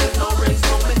not in no race,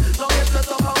 no me. Don't get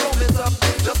stressed up and roll it up,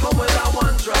 just come with that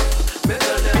one drop. Me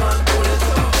tell them and pull it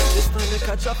up. This time they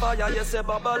catch a fire, yes, they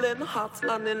bubbling hot.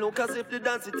 And they look as if the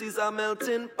dance it is a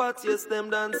melting pot. Yes, them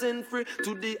dancing free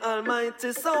to the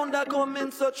almighty sound that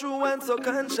coming so true and so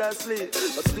consciously.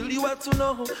 But still you have to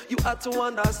know, you have to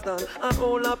understand and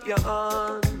hold up your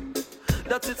hand.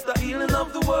 That it's the healing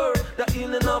of the world, the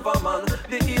healing of a man,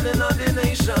 the healing of the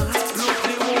nation. Look,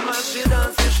 the woman she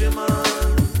dance, she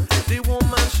man. The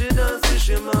woman she dance,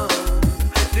 she man.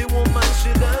 The woman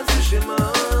she dance, she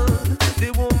man.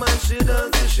 The woman she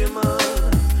dance, she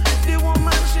man. The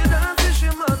woman she dance, she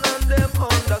man, and them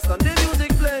understand. The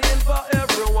music playing for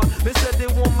everyone. Me said the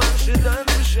woman she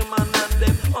dance, she man, and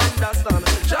them understand.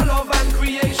 Jah love and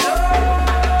creation.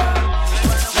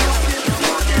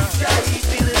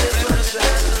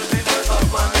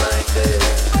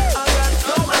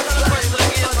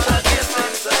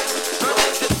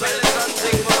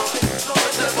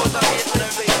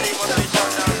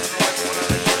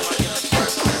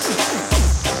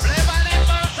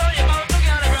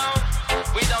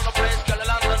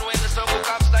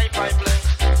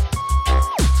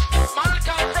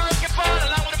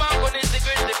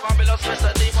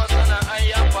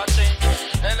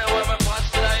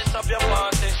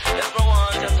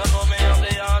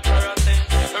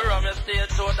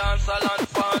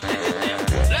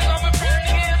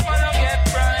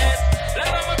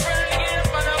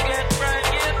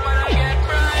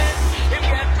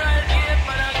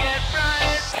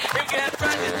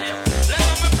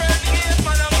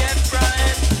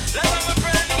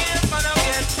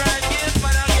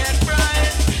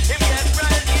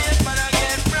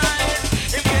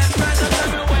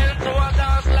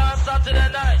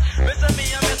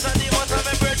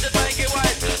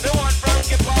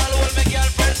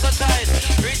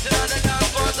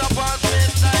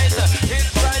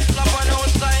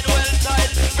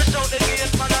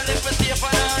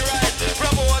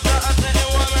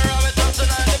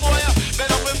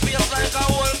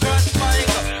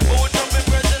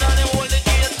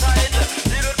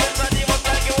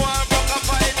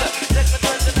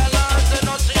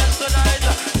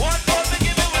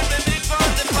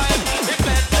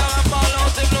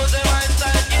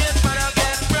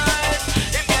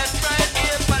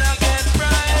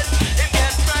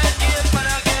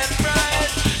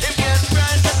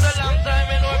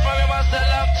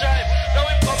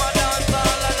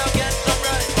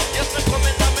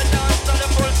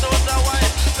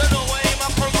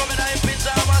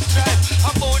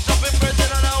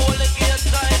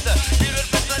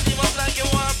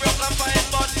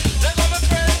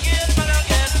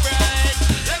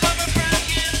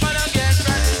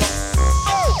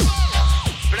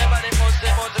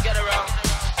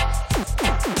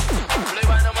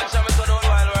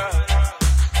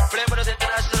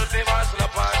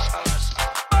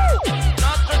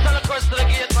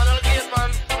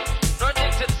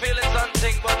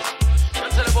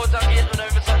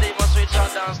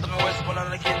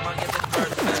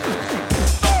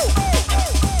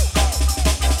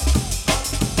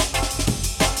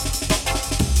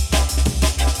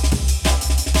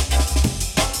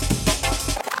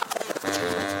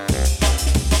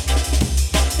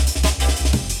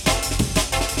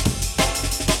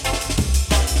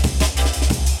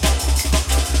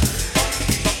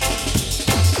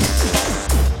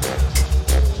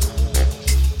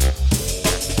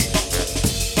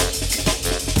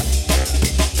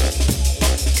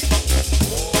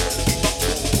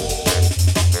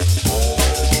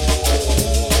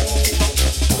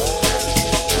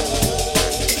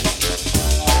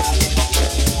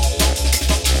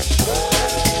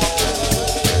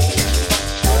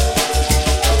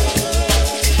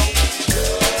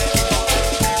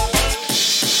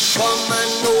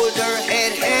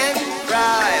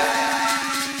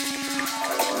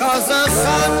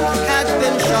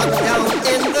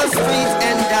 the street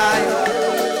and die.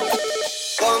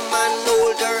 Come and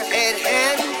hold her head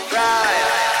and cry.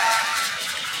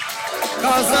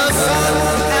 'Cause her son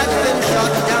has been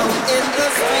shot down in the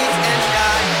street and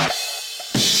died.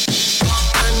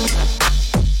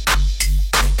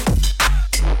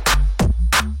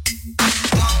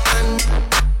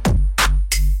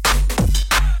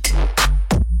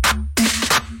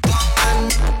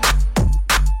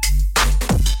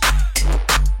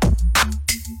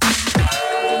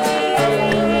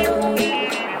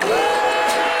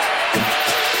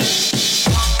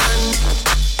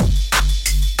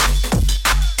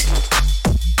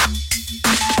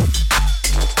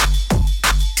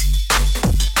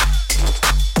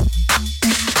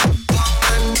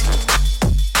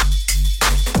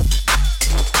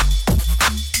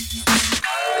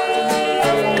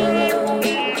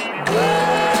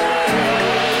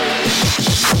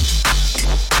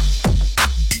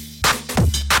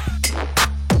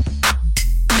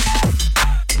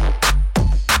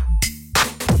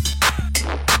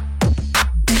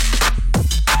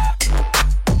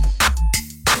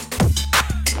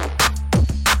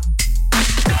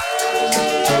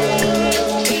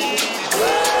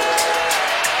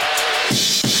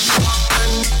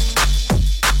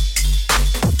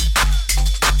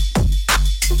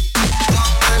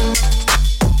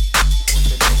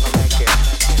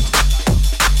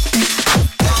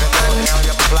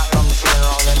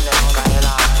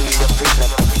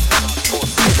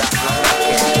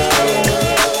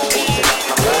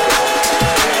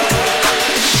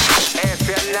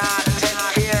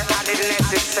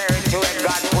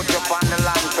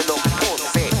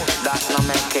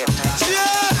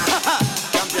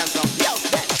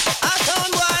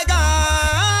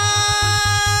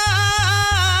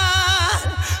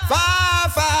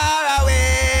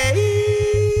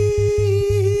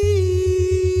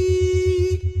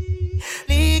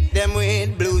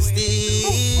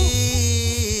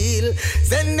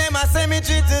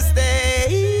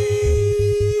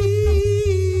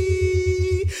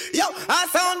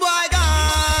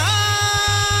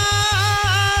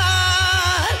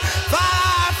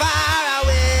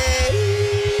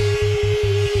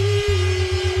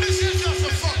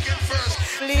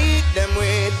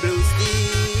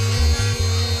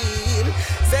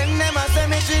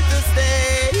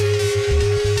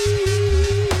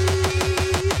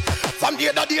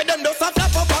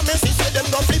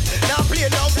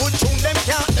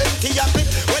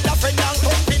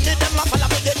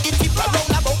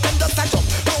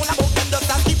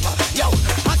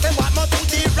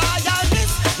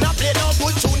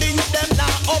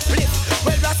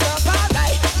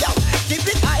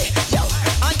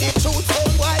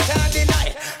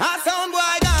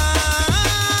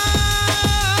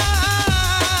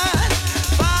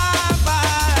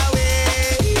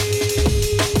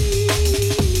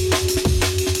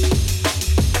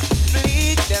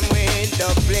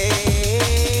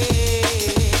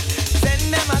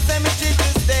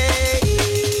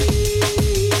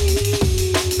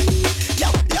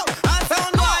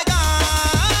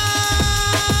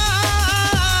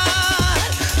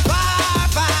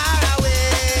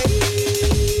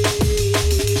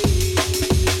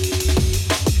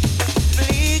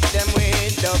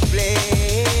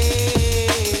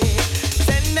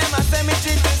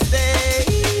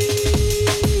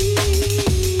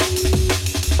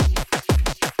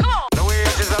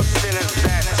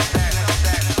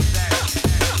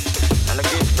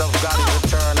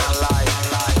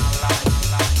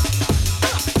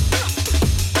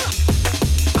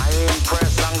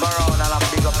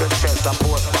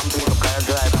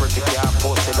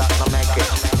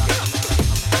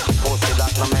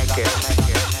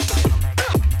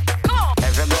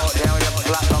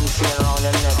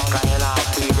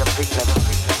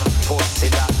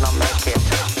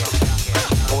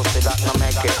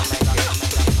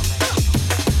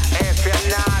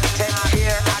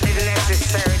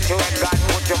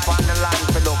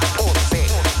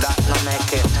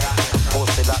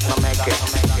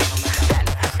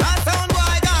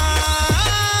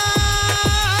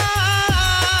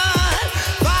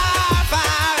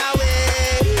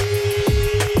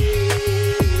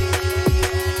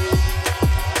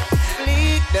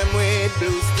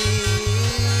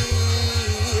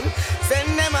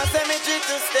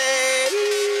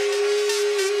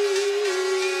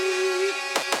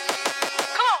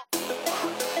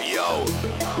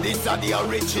 This are the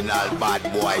original bad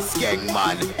boy skeng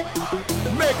man.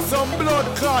 Make some blood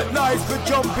clot nice for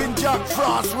jumping Jack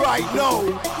Frost right now.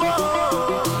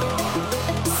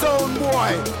 Sound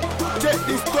boy, take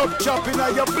this top chopping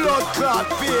on your blood clot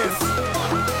face.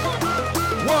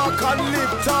 Walk and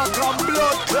live, talk and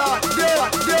blood clot.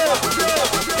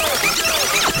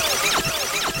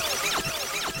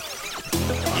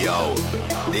 Yo,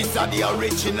 this are the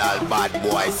original bad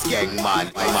boy skeng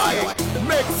man.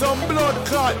 Make some blood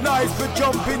clot nice for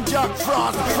jumping Jack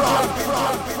Frost.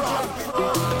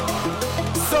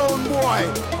 Sound boy,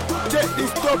 take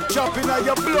this dub chopping at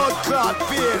your blood clot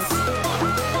face.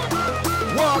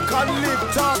 Walk and live,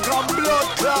 talk and blood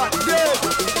clot dead.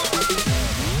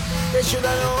 They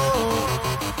shoulda know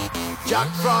Jack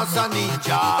Frost a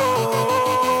ninja.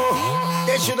 Oh,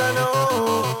 they shoulda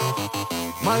know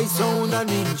my sound a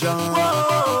ninja.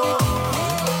 Oh,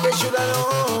 they shoulda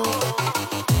know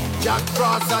Jack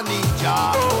Frost a ninja.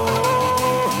 Oh,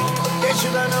 they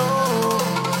shoulda know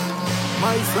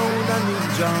my sound a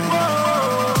ninja.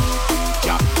 Oh,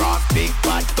 Jack Frost big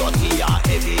bad dirty and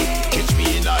heavy. Catch me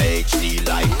in a HD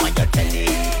life on your telly.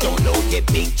 Download the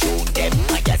big tune them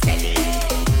on your celly.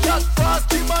 Jack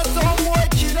Frost him and some boy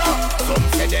killer. Some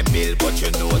say them bill but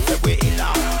you know say we illa.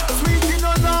 Sweetie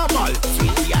no normal,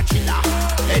 sweetie a chiller.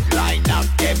 Headline of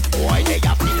them boy they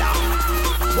a filler.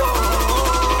 Whoa,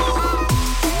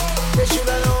 they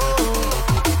shoulda know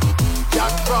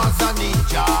Jack Frost a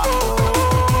ninja.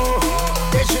 Oh,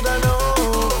 they shoulda know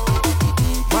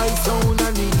my sound a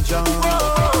ninja. Oh,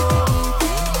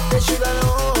 they shoulda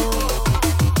know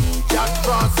Jack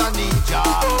Frost a ninja.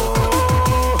 Oh,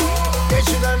 they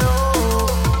shoulda know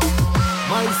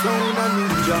my sound a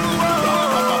ninja.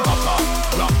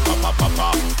 Ram papa papa,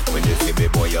 when you see me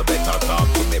boy you better talk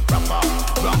to me proper.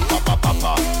 Ram papa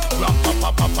papa, ram papa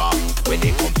papa, when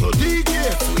it come to DJ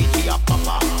sweetie a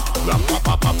papa. Ram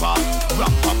papa papa,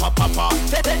 ram papa papa,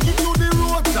 take it to the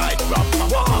roadside. Ram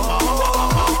papa papa,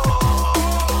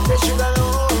 they shoulda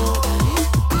know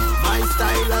my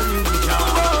style a ninja.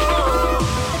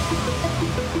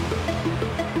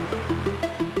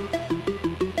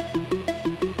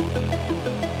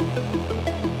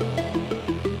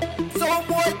 So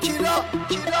boy killer.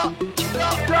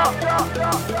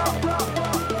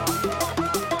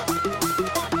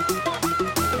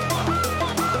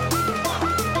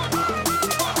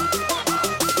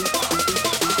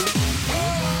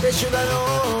 They shoulda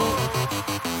know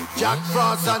Jack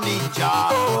Frost a ninja.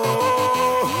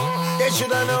 Oh, they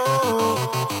shoulda know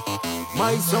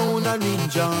my sound a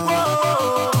ninja.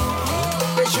 Oh,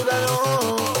 they shoulda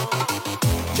know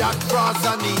Jack Frost a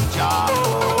ninja.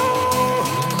 Oh,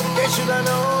 they shoulda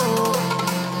know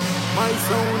my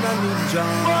sound a ninja.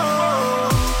 Oh,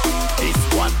 this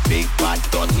one big bad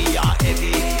dirty and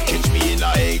heavy. Catch me in a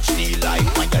HD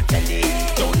life on your telly.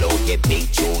 Download the big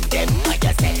tune them on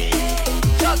your celly.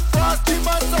 Jack Frost him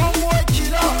and some boy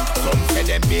killer.